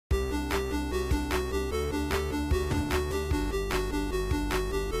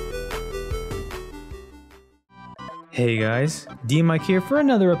Hey guys, DMic here for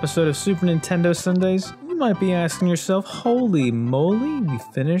another episode of Super Nintendo Sundays. You might be asking yourself, holy moly, we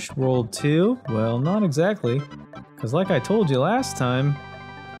finished World 2? Well, not exactly, because like I told you last time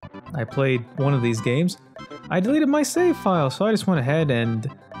I played one of these games, I deleted my save file, so I just went ahead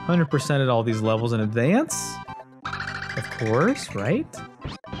and 100%ed all these levels in advance. Of course, right?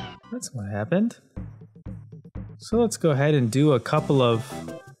 That's what happened. So let's go ahead and do a couple of...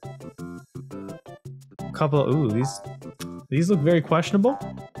 Ooh, these look very questionable.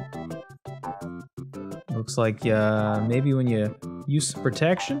 Looks like maybe when you use some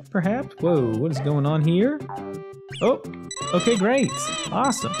protection, perhaps? Whoa, what is going on here? Oh, okay, great.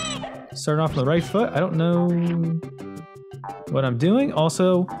 Awesome. Starting off on the right foot. I don't know what I'm doing.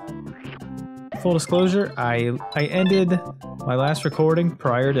 Also, full disclosure, I ended my last recording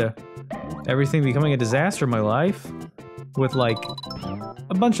prior to everything becoming a disaster in my life with like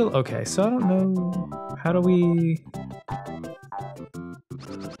a bunch of... Okay, so I don't know... How do we...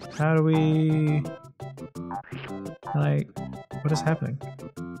 What is happening?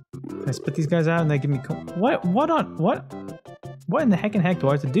 Can I spit these guys out and they give me... What in the heck do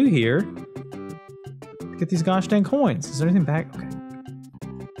I have to do here to get these gosh dang coins? Is there anything back? Okay.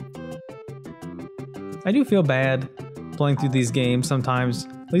 I do feel bad playing through these games sometimes,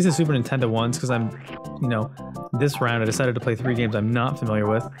 at least the Super Nintendo ones, because I'm, you know, this round I decided to play 3 games I'm not familiar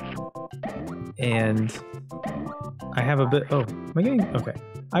with. And I have a bit... Oh, am I getting... Okay.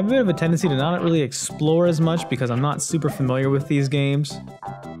 I have a bit of a tendency to not really explore as much because I'm not super familiar with these games.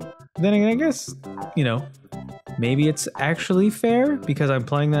 Then again, I guess, you know, maybe it's actually fair because I'm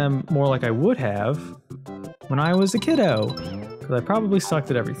playing them more like I would have when I was a kiddo. Because I probably sucked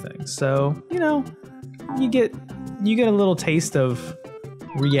at everything. So, you know, you get a little taste of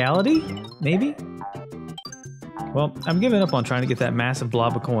reality, maybe? Well, I'm giving up on trying to get that massive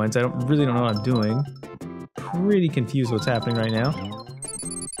blob of coins. I really don't know what I'm doing. Pretty confused what's happening right now.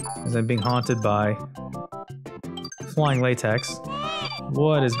 As I'm being haunted by flying latex.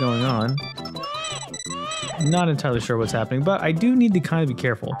 What is going on? Not entirely sure what's happening, but I do need to kind of be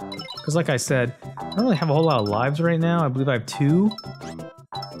careful. Because like I said, I don't really have a whole lot of lives right now. I believe I have 2.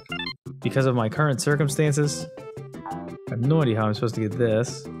 Because of my current circumstances. I have no idea how I'm supposed to get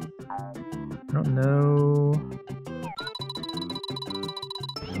this. I don't know...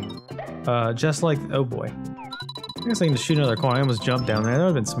 just like... Oh boy. I guess I can just shoot another coin. I almost jumped down there. That would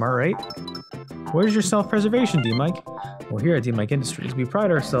have been smart, right? Where's your self-preservation, DMic? Well, here at DMic Industries, we pride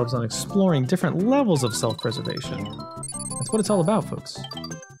ourselves on exploring different levels of self-preservation. That's what it's all about, folks.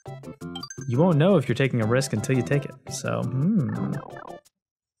 You won't know if you're taking a risk until you take it. So,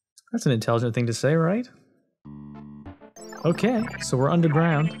 that's an intelligent thing to say, right? Okay, so we're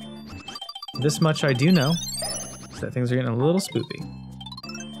underground. This much I do know, is that things are getting a little spoopy.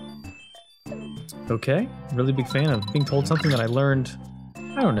 Okay, really big fan of being told something that I learned,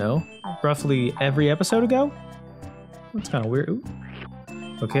 I don't know, roughly every episode ago? That's kind of weird. Ooh.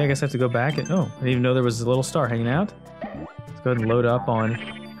 Okay, I guess I have to go back and... Oh, I didn't even know there was a little star hanging out. Let's go ahead and load up on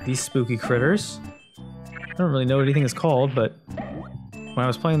these spooky critters. I don't really know what anything is called, but when I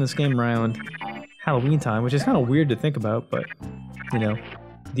was playing this game around Halloween time, which is kind of weird to think about, but, you know,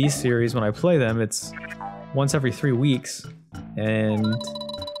 these series, when I play them, it's once every 3 weeks, and...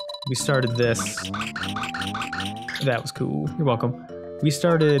 We started this. That was cool. You're welcome. We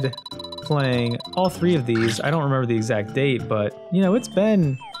started playing all 3 of these. I don't remember the exact date, but you know, it's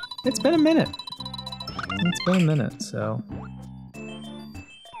been a minute. It's been a minute, so.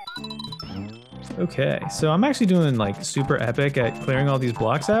 Okay, so I'm actually doing like super epic at clearing all these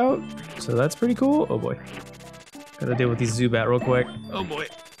blocks out. So that's pretty cool. Oh boy. Gotta deal with these Zubat real quick. Oh boy.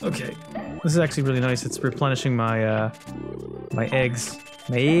 Okay. This is actually really nice. It's replenishing my my eggs.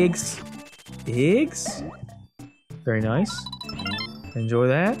 My eggs. Eggs? Very nice. Enjoy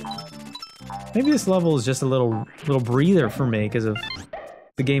that. Maybe this level is just a little breather for me because of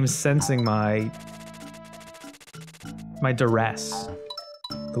the game sensing my duress.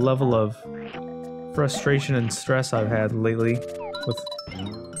 The level of frustration and stress I've had lately with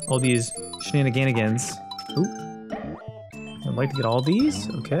all these shenanigans. Ooh. I'd like to get all these.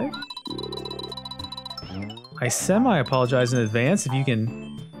 Okay. I semi-apologize in advance if you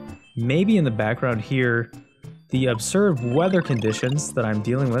can maybe in the background hear the absurd weather conditions that I'm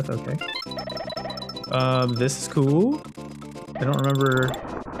dealing with. Okay. This is cool. I don't remember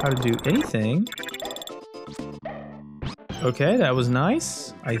how to do anything. Okay, that was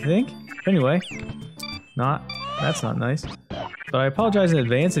nice, I think. Anyway, that's not nice. But I apologize in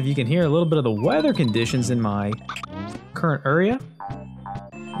advance if you can hear a little bit of the weather conditions in my current area.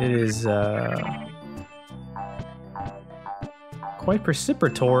 It is, quite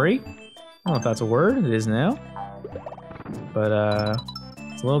precipitory. I don't know if that's a word. It is now. but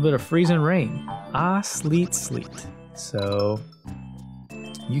it's a little bit of freezing rain. Ah, sleet, sleet. So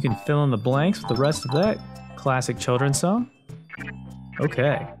you can fill in the blanks with the rest of that classic children's song.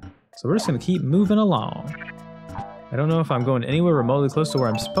 Okay, so we're just gonna keep moving along. I don't know if I'm going anywhere remotely close to where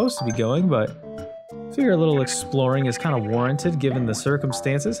I'm supposed to be going, but I figure a little exploring is kind of warranted given the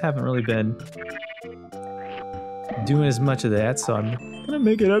circumstances. Haven't really been doing as much of that, so I'm gonna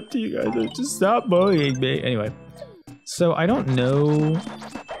make it up to you guys. Just stop bullying me. Anyway, so I don't know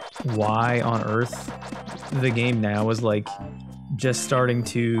why on earth the game now is like just starting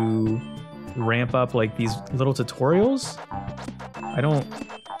to ramp up like these little tutorials.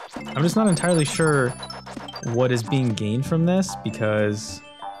 I'm just not entirely sure what is being gained from this, because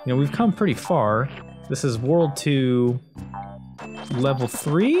you know we've come pretty far. This is World 2 Level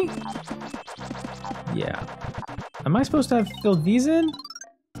 3? Yeah. Am I supposed to have filled these in?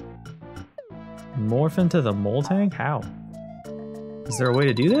 Morph into the mole tank? How? Is there a way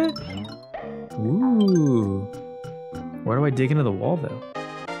to do that? Ooh. Where do I dig into the wall though?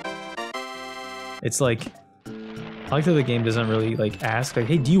 It's like, I like that the game doesn't really like ask like,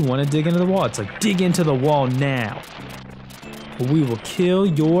 hey, do you want to dig into the wall? It's like, dig into the wall now. Or we will kill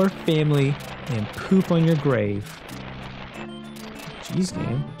your family and poop on your grave. Jeez,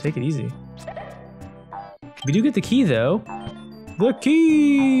 game, take it easy. We do get the key though. The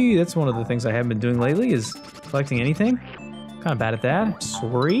key! That's one of the things I haven't been doing lately, is collecting anything. Kind of bad at that.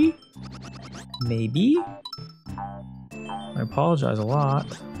 Sorry. Maybe. I apologize a lot.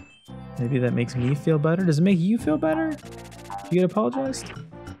 Maybe that makes me feel better. Does it make you feel better if you get apologized?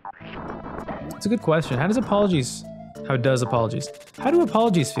 It's a good question. How does apologies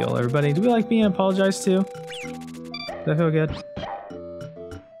feel, everybody? Do we like being apologized to? Does that feel good?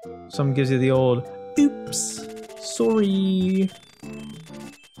 Someone gives you the old, oops, sorry.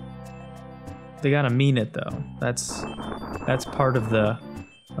 They gotta mean it though. That's part of the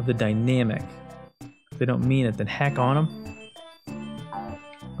dynamic. If they don't mean it, then heck on them.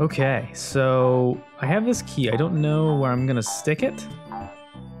 Okay, so I have this key. I don't know where I'm gonna stick it.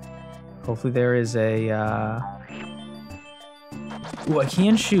 Hopefully there is a, ooh, I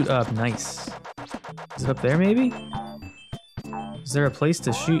can shoot up, nice. Is it up there maybe? Is there a place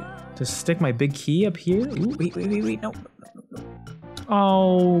to shoot, to stick my big key up here? Ooh, wait, no.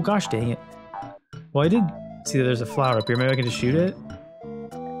 Oh, gosh dang it. Well, I did see that there's a flower up here. Maybe I can just shoot it?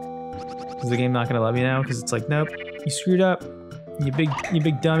 Is the game not gonna let me now? Because it's like, nope, you screwed up. You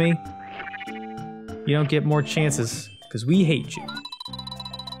big dummy. You don't get more chances, because we hate you.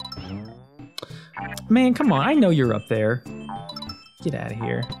 Man, come on, I know you're up there. Get out of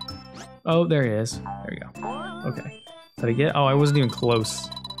here. Oh, there he is. There we go. Okay. Did I get? Oh, I wasn't even close.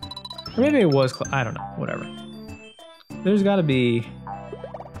 Or maybe it was close. I don't know. Whatever. There's gotta be...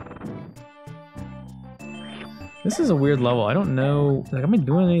 This is a weird level. I don't know... Like, am I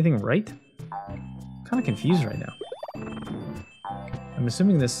doing anything right? I'm kind of confused right now. I'm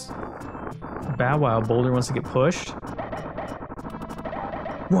assuming this Bow Wow boulder wants to get pushed.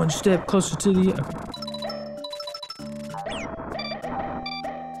 One step closer to the... Okay.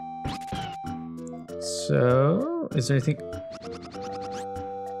 So, is there anything...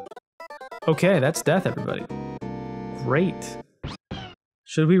 Okay, that's death, everybody. Great.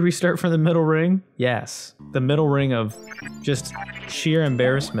 Should we restart from the middle ring? Yes. The middle ring of just sheer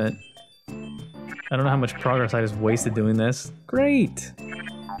embarrassment. I don't know how much progress I just wasted doing this. Great!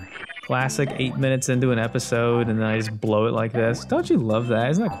 Classic 8 minutes into an episode and then I just blow it like this. Don't you love that?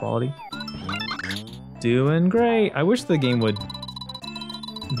 Isn't that quality? Doing great. I wish the game would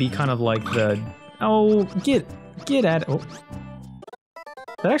be kind of like the... Oh, get at it. Oh.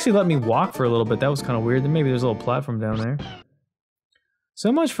 That actually let me walk for a little bit. That was kind of weird. Then maybe there's a little platform down there.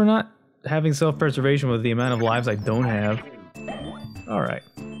 So much for not having self-preservation with the amount of lives I don't have. Alright.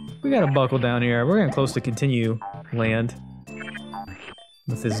 We gotta buckle down here. We're getting close to continue land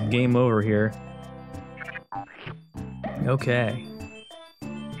with this game over here. Okay.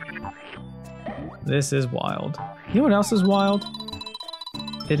 This is wild. You know what else is wild?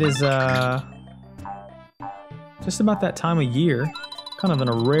 It is just about that time of year, kind of in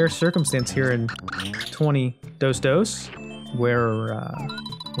a rare circumstance here in 20 Dos, where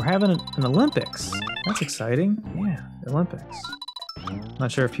we're having an Olympics. That's exciting. Yeah, the Olympics.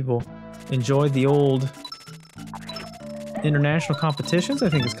 Not sure if people enjoyed the old international competitions. I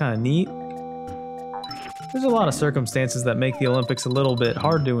think it's kind of neat. There's a lot of circumstances that make the Olympics a little bit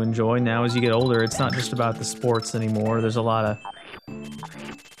hard to enjoy now as you get older. It's not just about the sports anymore. There's a lot of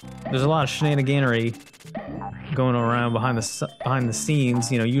shenaniganery going around behind the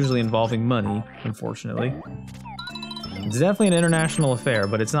scenes, you know, usually involving money, unfortunately. It's definitely an international affair,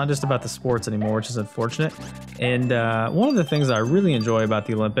 but it's not just about the sports anymore, which is unfortunate. And one of the things I really enjoy about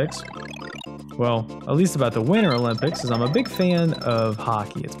the Olympics, well, at least about the Winter Olympics, is I'm a big fan of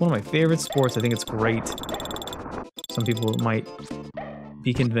hockey. It's one of my favorite sports. I think it's great. Some people might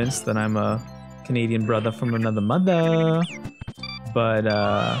be convinced that I'm a Canadian brother from another mother. But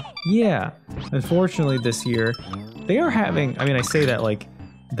yeah, unfortunately this year, they are having, I mean, I say that like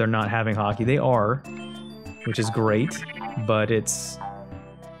they're not having hockey. They are, which is great, but it's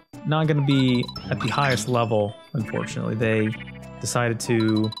not going to be at the highest level, unfortunately. They decided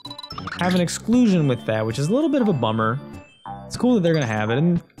to have an exclusion with that, which is a little bit of a bummer. It's cool that they're going to have it,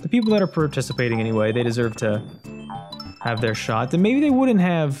 and the people that are participating anyway, they deserve to have their shot that maybe they wouldn't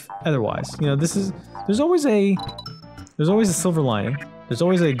have otherwise. You know, there's always a silver lining. There's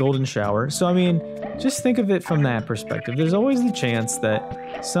always a golden shower. So I mean, just think of it from that perspective. There's always the chance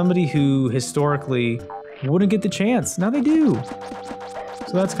that somebody who historically wouldn't get the chance, now they do.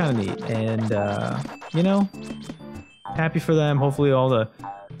 So that's kind of neat, and you know, happy for them. Hopefully I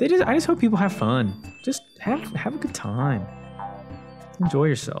just hope people have fun. Just have a good time. Enjoy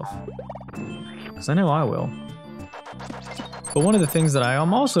yourself, because I know I will. But one of the things that I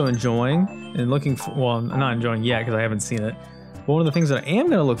am also enjoying and looking for, well, I'm not enjoying yet because I haven't seen it, but one of the things that I am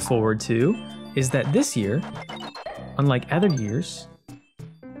going to look forward to is that this year, unlike other years,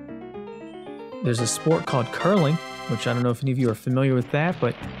 there's a sport called curling, which I don't know if any of you are familiar with that,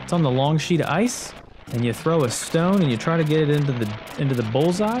 but it's on the long sheet of ice, and you throw a stone and you try to get it into the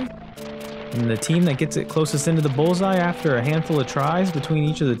bullseye, and the team that gets it closest into the bullseye after a handful of tries between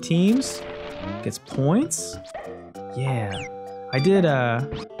each of the teams gets points. Yeah, I did a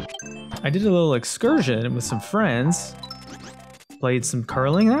little excursion with some friends, played some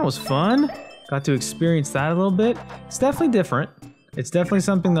curling. That was fun. Got to experience that a little bit. It's definitely different. It's definitely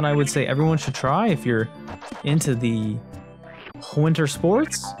something that I would say everyone should try if you're into the winter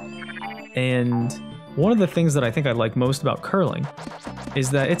sports. And one of the things that I think I like most about curling is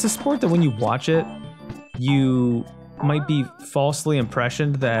that it's a sport that when you watch it, you might be falsely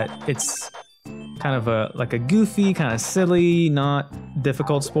impressioned that it's kind of like a goofy, kind of silly, not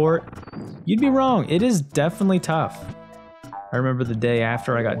difficult sport. You'd be wrong. It is definitely tough. I remember the day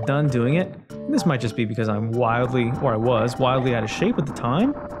after I got done doing it. And this might just be because I was wildly out of shape at the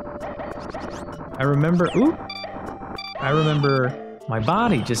time. I remember my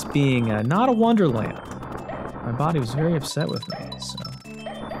body just being not a wonderland. My body was very upset with me, so.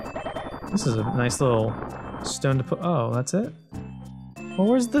 This is a nice little stone to put, oh, that's it? Well,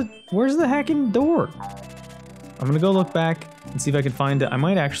 where's the hacking door? I'm gonna go look back and see if I can find it. I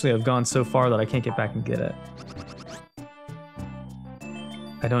might actually have gone so far that I can't get back and get it.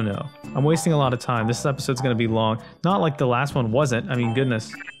 I don't know. I'm wasting a lot of time. This episode's gonna be long. Not like the last one wasn't. I mean,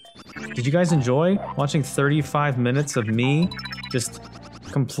 goodness. Did you guys enjoy watching 35 minutes of me just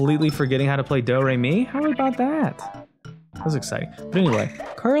completely forgetting how to play Do Re Mi? How about that? That was exciting. But anyway,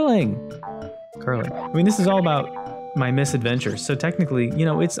 curling. I mean, this is all about my misadventures. So technically, you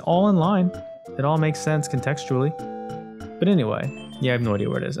know, it's all in line. It all makes sense contextually. But anyway, yeah, I have no idea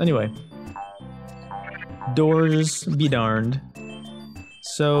where it is. Anyway, doors be darned.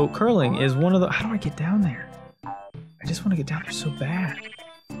 So curling is one of the, how do I get down there? I just want to get down there so bad.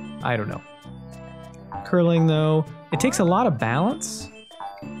 I don't know. Curling though, it takes a lot of balance.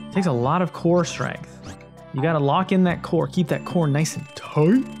 It takes a lot of core strength. You got to lock in that core, keep that core nice and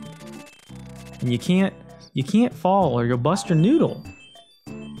tight. And you can't fall or you'll bust your noodle.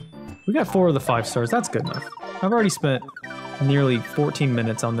 We got 4 of the 5 stars. That's good enough. I've already spent nearly 14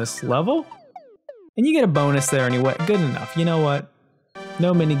 minutes on this level. And you get a bonus there anyway. Good enough. You know what?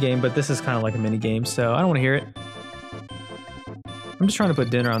 No mini game, but this is kind of like a mini game, so I don't want to hear it. I'm just trying to put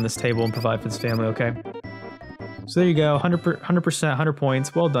dinner on this table and provide for this family, okay? So there you go. 100%, 100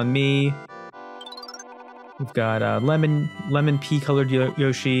 points. Well done, me. We've got lemon pea colored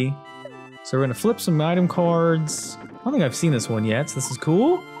Yoshi. So we're gonna flip some item cards. I don't think I've seen this one yet, so this is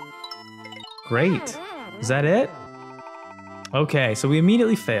cool. Great. Is that it? Okay, so we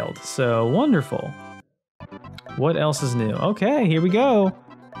immediately failed. So wonderful. What else is new? Okay, here we go.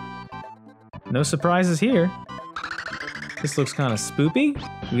 No surprises here. This looks kind of spoopy.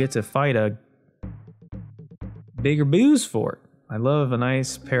 We get to fight a bigger booze fort. I love a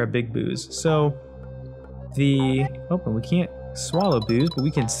nice pair of big boos. So and we can't swallow booze, but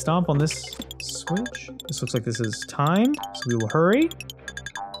we can stomp on this switch. This looks like this is time, so we will hurry.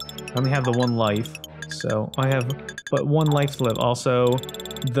 I only have the 1 life, so I have but 1 life to live. Also,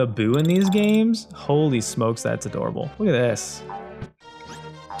 the boo in these games, holy smokes, that's adorable. Look at this.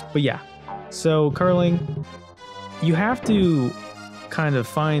 But yeah, so curling, you have to kind of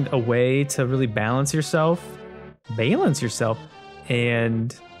find a way to really balance yourself balance yourself.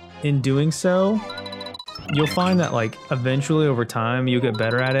 And in doing so, you'll find that like eventually over time you'll get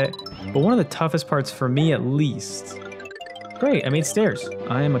better at it. But one of the toughest parts for me at least, great, I made stairs.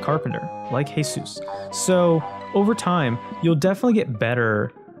 I am a carpenter, like Jesus. So over time, you'll definitely get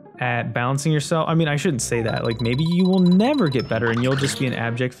better at balancing yourself. I mean, I shouldn't say that. Like maybe you will never get better and you'll just be an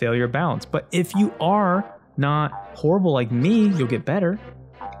abject failure of balance. But if you are not horrible like me, you'll get better.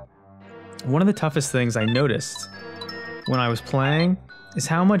 One of the toughest things I noticed when I was playing is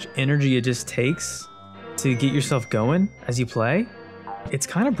how much energy it just takes to get yourself going as you play. It's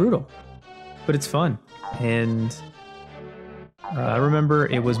kind of brutal, but it's fun. And I remember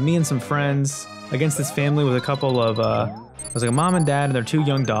it was me and some friends against this family with a couple of, it was like a mom and dad and their 2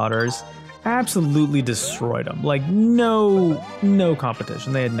 young daughters. Absolutely destroyed them. Like no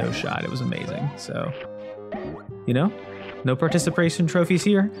competition. They had no shot. It was amazing. So, you know, no participation trophies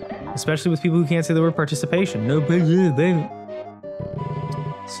here, especially with people who can't say the word participation. No participation.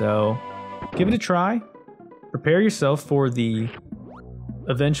 So, give it a try. Prepare yourself for the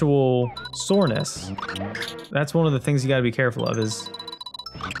eventual soreness. That's one of the things you got to be careful of is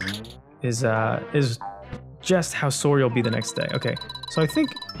just how sore you'll be the next day. Okay, so I think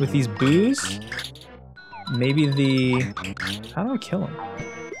with these boos, maybe how do I kill him?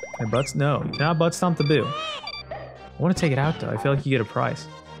 My butts? No, you cannot butt stomp the boo. I want to take it out though. I feel like you get a prize.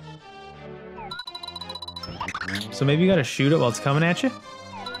 So maybe you got to shoot it while it's coming at you?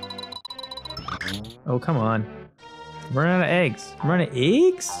 Oh, come on. I'm running out of eggs. I'm running out of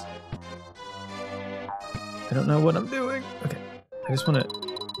eggs? I don't know what I'm doing. Okay, I just want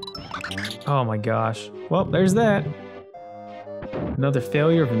to... Oh my gosh. Well, there's that. Another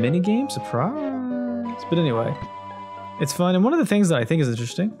failure of a minigame? Surprise! But anyway, it's fun. And one of the things that I think is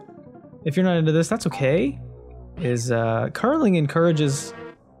interesting, if you're not into this, that's okay, is curling encourages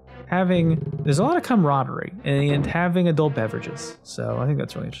having... There's a lot of camaraderie and having adult beverages. So I think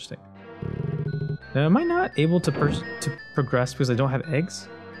that's really interesting. Now, am I not able to progress because I don't have eggs?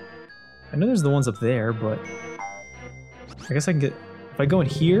 I know there's the ones up there, but... I guess I can get... If I go in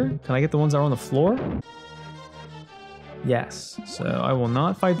here, can I get the ones that are on the floor? Yes. So I will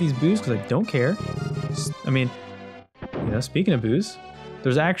not fight these boos because I don't care. I mean, you know, speaking of boos,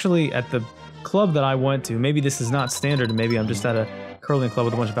 there's actually at the club that I went to, maybe this is not standard and maybe I'm just at a curling club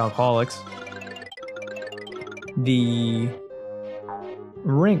with a bunch of alcoholics. The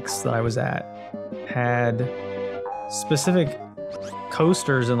rinks that I was at had specific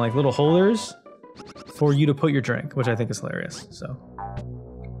coasters and like little holders for you to put your drink, which I think is hilarious. So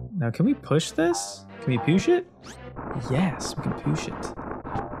now can we push this? Can we push it? Yes, we can push it.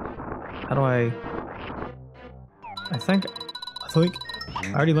 How do I think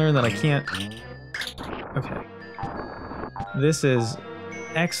I already learned that I can't. Okay. This is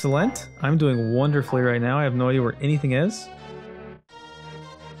excellent. I'm doing wonderfully right now. I have no idea where anything is.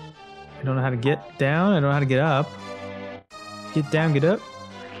 I don't know how to get down. I don't know how to get up. Get down, get up.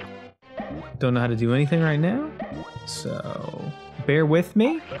 Don't know how to do anything right now. So, bear with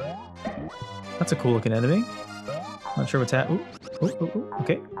me. That's a cool looking enemy. Not sure what's happening.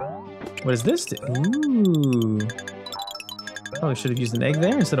 Okay. What does this do? Ooh. Probably should have used an egg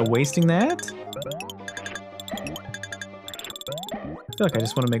there instead of wasting that. I feel like I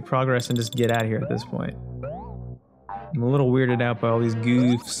just want to make progress and just get out of here at this point. I'm a little weirded out by all these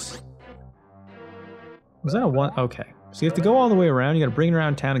goofs. Was that a one? Okay. So you have to go all the way around. You got to bring it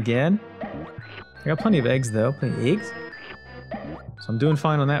around town again. I got plenty of eggs though. Plenty of eggs. So I'm doing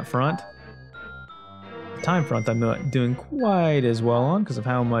fine on that front. The time front I'm not doing quite as well on because of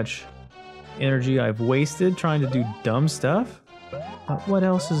how much energy I've wasted trying to do dumb stuff. But what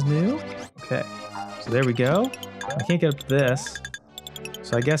else is new? Okay. So there we go. I can't get up to this.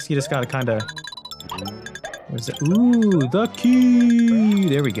 So I guess you just gotta kind of... What is it? Ooh, the key!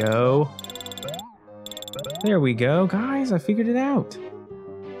 There we go. There we go. Guys, I figured it out.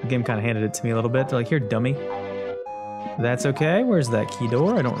 The game kind of handed it to me a little bit. They're like, here, dummy. That's okay. Where's that key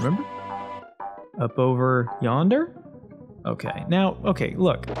door? I don't remember. Up over yonder? Okay. Now, okay,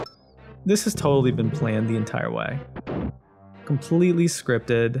 look. This has totally been planned the entire way. Completely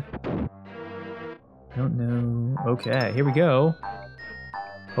scripted. I don't know. Okay, here we go.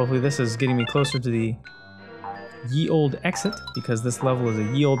 Hopefully this is getting me closer to the ye old exit, because this level is a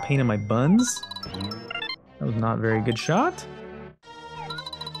ye old pain in my buns. That was not a very good shot.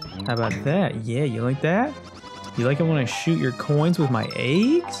 How about that? Yeah, you like that? You like it when I shoot your coins with my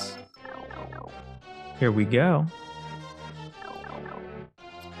eggs? Here we go.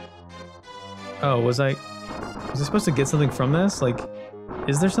 Oh, was I supposed to get something from this? Like,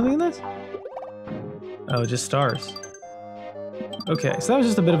 is there something in this? Oh, just stars. Okay, so that was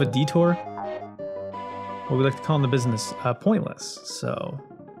just a bit of a detour. what we like to call in the business, pointless. So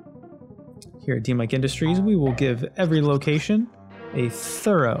here at DMic Industries, we will give every location a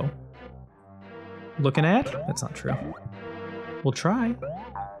thorough looking at. That's not true. We'll try.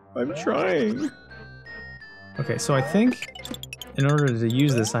 I'm trying. Okay, so I think in order to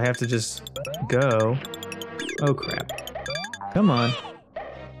use this, I have to just go. Oh crap. Come on.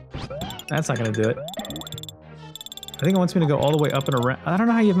 That's not gonna do it. I think it wants me to go all the way up and around. I don't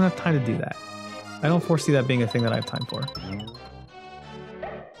know how you have enough time to do that. I don't foresee that being a thing that I have time for.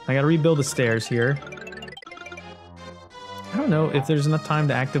 I gotta rebuild the stairs here. I don't know if there's enough time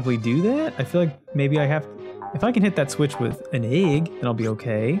to actively do that. I feel like maybe I have... If I can hit that switch with an egg, then I'll be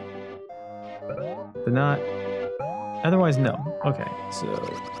okay. But not... Otherwise, no. Okay, so...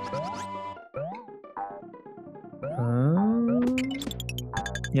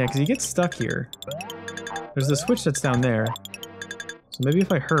 yeah, because you get stuck here. There's the switch that's down there. So maybe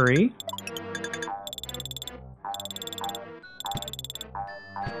if I hurry...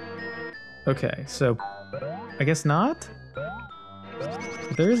 Okay, so... I guess not?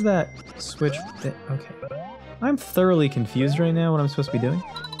 But there is that switch... Okay. I'm thoroughly confused right now what I'm supposed to be doing.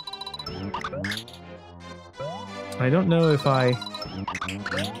 I don't know if I...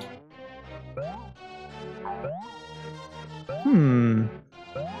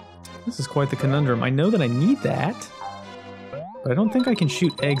 This is quite the conundrum. I know that I need that, but I don't think I can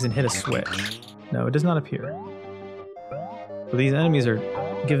shoot eggs and hit a switch. No, it does not appear. But these enemies are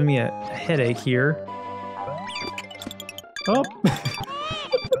giving me a headache here. Oh!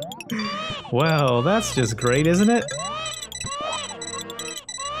 Well, that's just great, isn't it?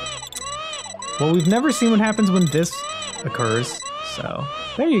 Well, we've never seen what happens when this occurs, so...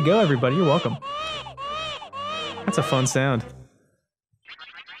 There you go, everybody, you're welcome. That's a fun sound.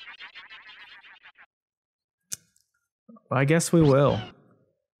 I guess we will.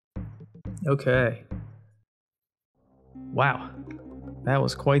 Okay. Wow. That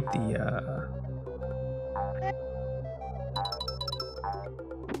was quite the,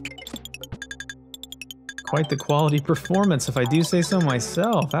 quite the quality performance, if I do say so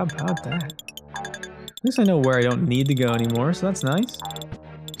myself. How about that? At least I know where I don't need to go anymore, so that's nice.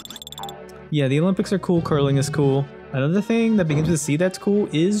 Yeah, the Olympics are cool, curling is cool. Another thing that begins with a C that's cool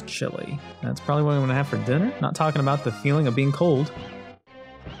is chili. That's probably what I'm gonna have for dinner. Not talking about the feeling of being cold.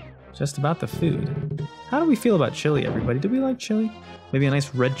 Just about the food. How do we feel about chili, everybody? Do we like chili? Maybe a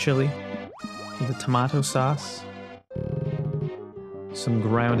nice red chili with a tomato sauce. Some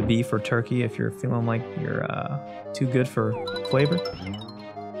ground beef or turkey if you're feeling like you're too good for flavor.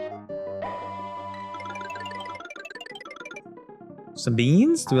 Some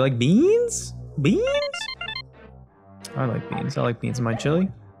beans? Do we like beans? Beans? I like beans. I like beans in my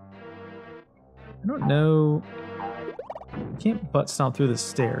chili. I don't know. I can't butt stomp through the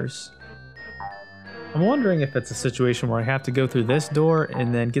stairs. I'm wondering if it's a situation where I have to go through this door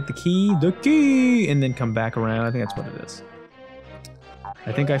and then get the key, and then come back around. I think that's what it is.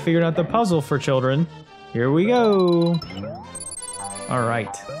 I think I figured out the puzzle for children. Here we go. All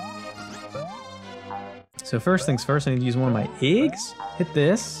right. So first things first, I need to use one of my eggs. Hit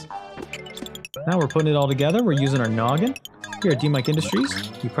this. Now we're putting it all together. We're using our noggin. Here at DMic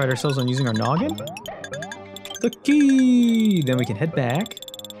Industries, we pride ourselves on using our noggin. The key! Then we can head back.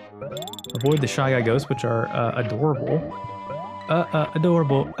 Avoid the Shy Guy ghosts, which are adorable.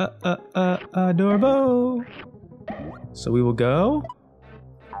 Adorable. Adorable. So we will go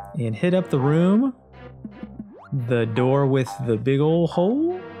and hit up the room. The door with the big old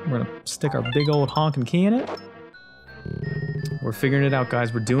hole. We're gonna stick our big old honking key in it. We're figuring it out,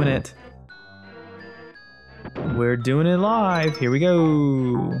 guys. We're doing it. We're doing it live. Here we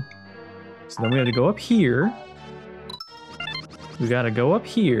go. So then we have to go up here. We gotta go up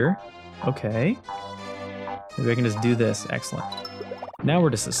here. Okay. Maybe I can just do this. Excellent. Now we're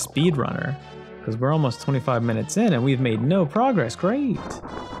just a speed runner because we're almost 25 minutes in and we've made no progress. Great.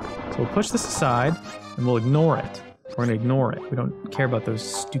 So we'll push this aside and we'll ignore it. We're gonna ignore it. We don't care about those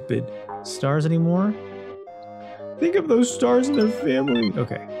stupid stars anymore. Think of those stars and their family.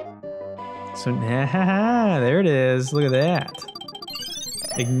 Okay. So, there it is. Look at that.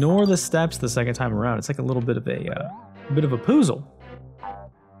 Ignore the steps the second time around. It's like a little bit of a puzzle.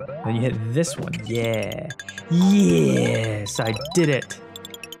 Then you hit this one. Yeah. Yes, I did it.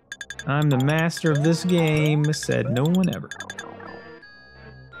 I'm the master of this game, said no one ever.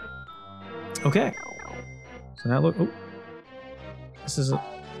 Okay. So now look. Oh. This is a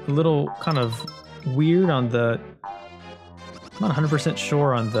little kind of weird on the... I'm not 100%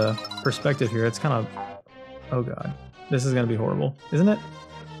 sure on the perspective here. It's kind of... Oh god. This is going to be horrible, isn't it?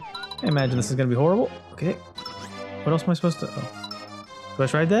 I imagine this is going to be horrible. Okay. What else am I supposed to... Oh. Do I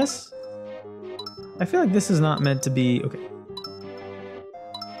try this? I feel like this is not meant to be... Okay.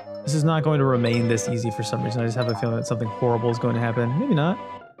 This is not going to remain this easy for some reason. I just have a feeling that something horrible is going to happen. Maybe not.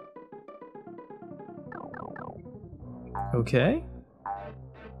 Okay.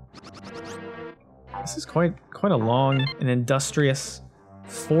 This is quite a long and industrious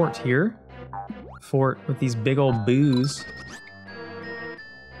fort here. Fort with these big old boos.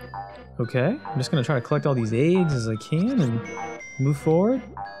 Okay, I'm just gonna try to collect all these eggs as I can and move forward.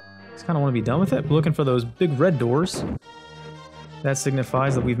 Just kind of want to be done with it. We're looking for those big red doors. That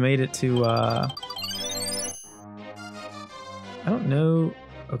signifies that we've made it to, I don't know.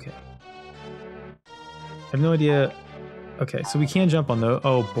 Okay. I have no idea. Okay, so we can jump on those.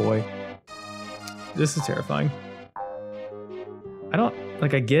 Oh boy. This is terrifying. I don't,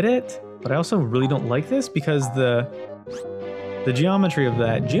 like, I get it, but I also really don't like this because the geometry of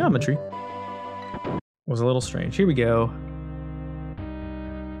that geometry was a little strange. Here we go.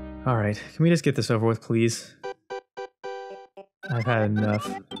 All right, can we just get this over with, please? I've had enough.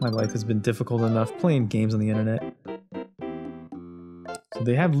 My life has been difficult enough playing games on the internet. So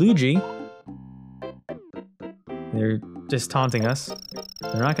they have Luigi. They're just taunting us.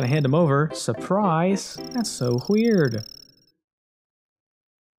 They're not gonna hand him over. Surprise! That's so weird.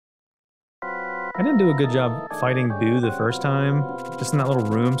 I didn't do a good job fighting Boo the first time, just in that little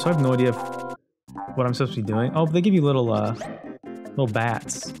room, so I have no idea what I'm supposed to be doing. Oh, they give you little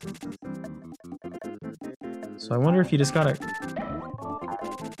bats. So I wonder if you just gotta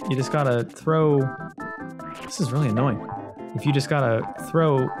throw... This is really annoying. If you just gotta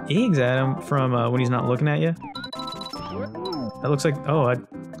throw eggs at him from when he's not looking at you. That looks like... Oh,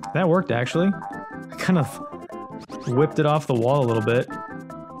 that worked actually. I kind of whipped it off the wall a little bit.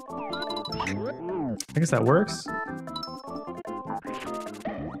 I guess that works.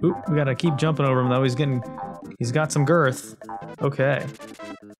 Oop, we gotta keep jumping over him though. He's got some girth. Okay.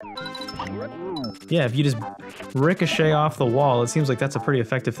 Yeah, if you just ricochet off the wall, it seems like that's a pretty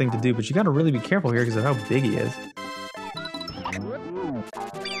effective thing to do, but you gotta really be careful here because of how big he is.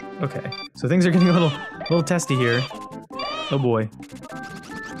 Okay, so things are getting a little testy here. Oh boy.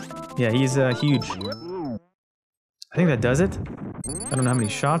 Yeah, he's huge. I think that does it. I don't know how many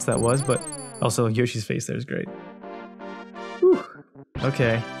shots that was, but also Yoshi's face there is great. Whew.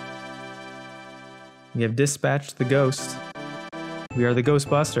 Okay. We have dispatched the ghost. We are the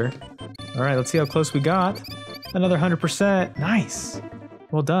Ghostbuster. All right, let's see how close we got. Another 100%. Nice.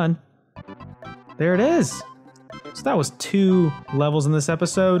 Well done. There it is. So that was 2 levels in this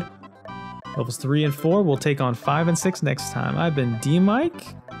episode. Levels 3 and 4. We'll take on 5 and 6 next time. I've been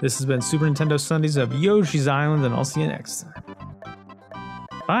DMic. This has been Super Nintendo Sundays of Yoshi's Island, and I'll see you next time.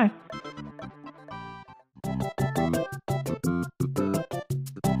 Bye.